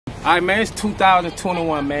Alright, man, it's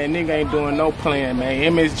 2021, man. Nigga ain't doing no playing,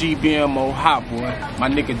 man. MSG, BMO, Hotboy. My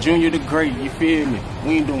nigga Junior the Great, you feel me?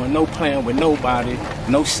 We ain't doing no playing with nobody.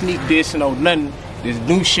 No sneak dissing, no nothing. There's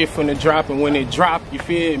new shit finna drop, and when it drop, you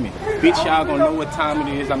feel me? Bitch, y'all gonna know what time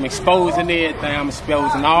it is. I'm exposing everything. I'm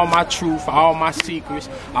exposing all my truth, all my secrets,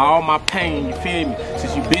 all my pain, you feel me?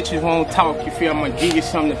 Since you bitches won't talk, you feel I'm gonna give you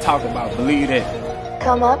something to talk about. Believe that.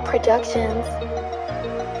 Come Up Productions.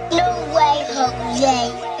 No way,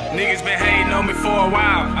 Hotboy. Niggas been hating on me for a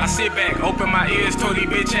while. I sit back, open my ears, told these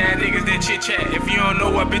bitch ass niggas that chit chat. If you don't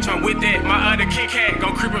know what, bitch, I'm with that. My other Kit Kat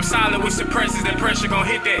gon' creep up solid with suppressors, that pressure gon'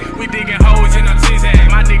 hit that. We digging holes in our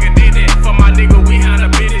zigzag. My nigga did that. For my nigga, we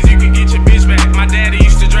handle business. You can get your bitch back. My daddy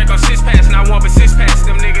used to drink on 6 packs, and I want but 6 packs.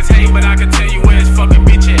 Them niggas hate, but I can tell you where his fucking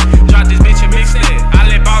bitch at. Drop this bitch and mix that.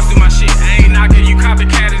 I let boss do my shit. I ain't knocking you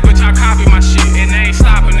copycatters, but y'all copy my shit. And they ain't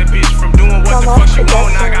stopping the bitch from doing what the fuck she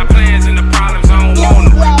want. I got plans and the problems, I don't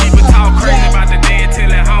want them. People talk crazy about the day until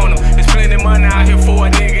it hone them. There's plenty of money out here for a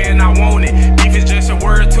nigga and I want it. Beef is just a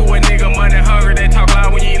word to a nigga, money hungry. They talk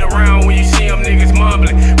loud when you ain't around, when you see them niggas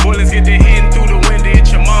mumbling. Bullets get their hitting through the window at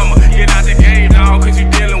your mama. Get out the game, dog, cause you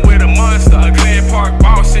dealing with a monster. A Glen Park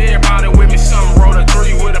boss, everybody with me. Some wrote a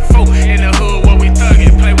 3 with a 4 in the hood where we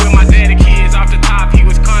thuggin'. Play with my daddy kids off the top, he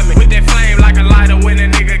was coming. With that flame like a lighter when a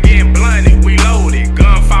nigga getting blunted. We loaded,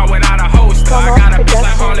 gunfire without a holster. I got a bitch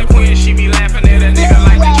like Harley Quinn, she be laughing at a nigga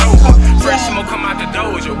like the Joker. Fresh smoke come out the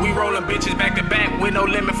doja. We rollin' bitches back to back with no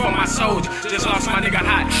limit for my soldier. Just lost my nigga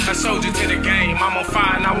hot, a soldier to the game. I'm on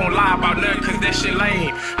fire and I won't lie about nothing cause that shit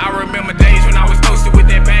lame. I remember days when I was posted with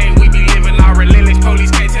that bang. We be living our relentless,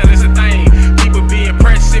 police can't tell us a thing. People be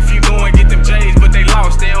impressed if you go and get them J's, but they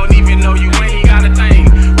lost, they don't even know you ain't got a thing.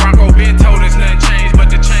 Rocco been told us nothing changed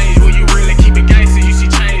but the change. Will you really keep it gangster? You see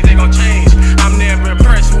change, they gon' change. I'm never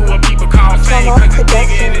impressed with what people call fame, cause it's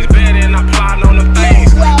bigger and it's better and I'm plotting on them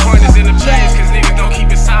things. Pointers in them chains cause niggas don't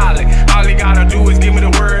keep it solid. All he gotta do is give me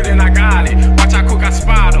the word and I got it. Watch how quick I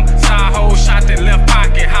spot him. Side hole shot that left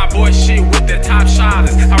pocket. Hot boy shit with the top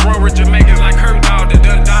shotters. I run with Jamaicans like Kurt Dog that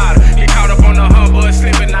done died. Get caught up on the humbug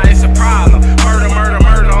slipping, now it's a problem. Murder, murder,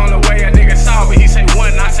 murder on the way a nigga saw me. He say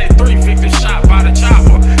 1, I say 3, victim shot by the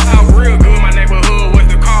chopper. Talk real good, my neighborhood was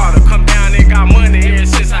the Carter. Come down and got money ever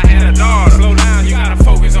since I had a daughter. Slow down, you gotta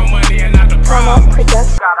focus on money and not the problem. You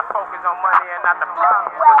gotta focus on money and not the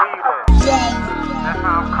problem. Believe that. That's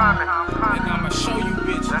how I'm coming. And I'ma show you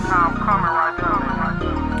bitches. That's how I'm coming right there, man.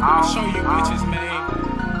 I'ma show you bitches,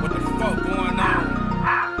 man, what the fuck going on.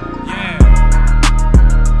 Yeah.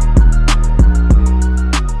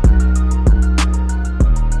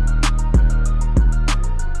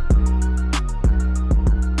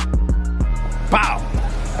 Bow.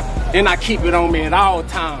 And I keep it on me at all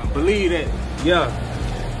times. Believe that. Yeah.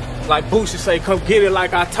 Like Boosie say, come get it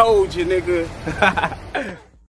like I told you, nigga.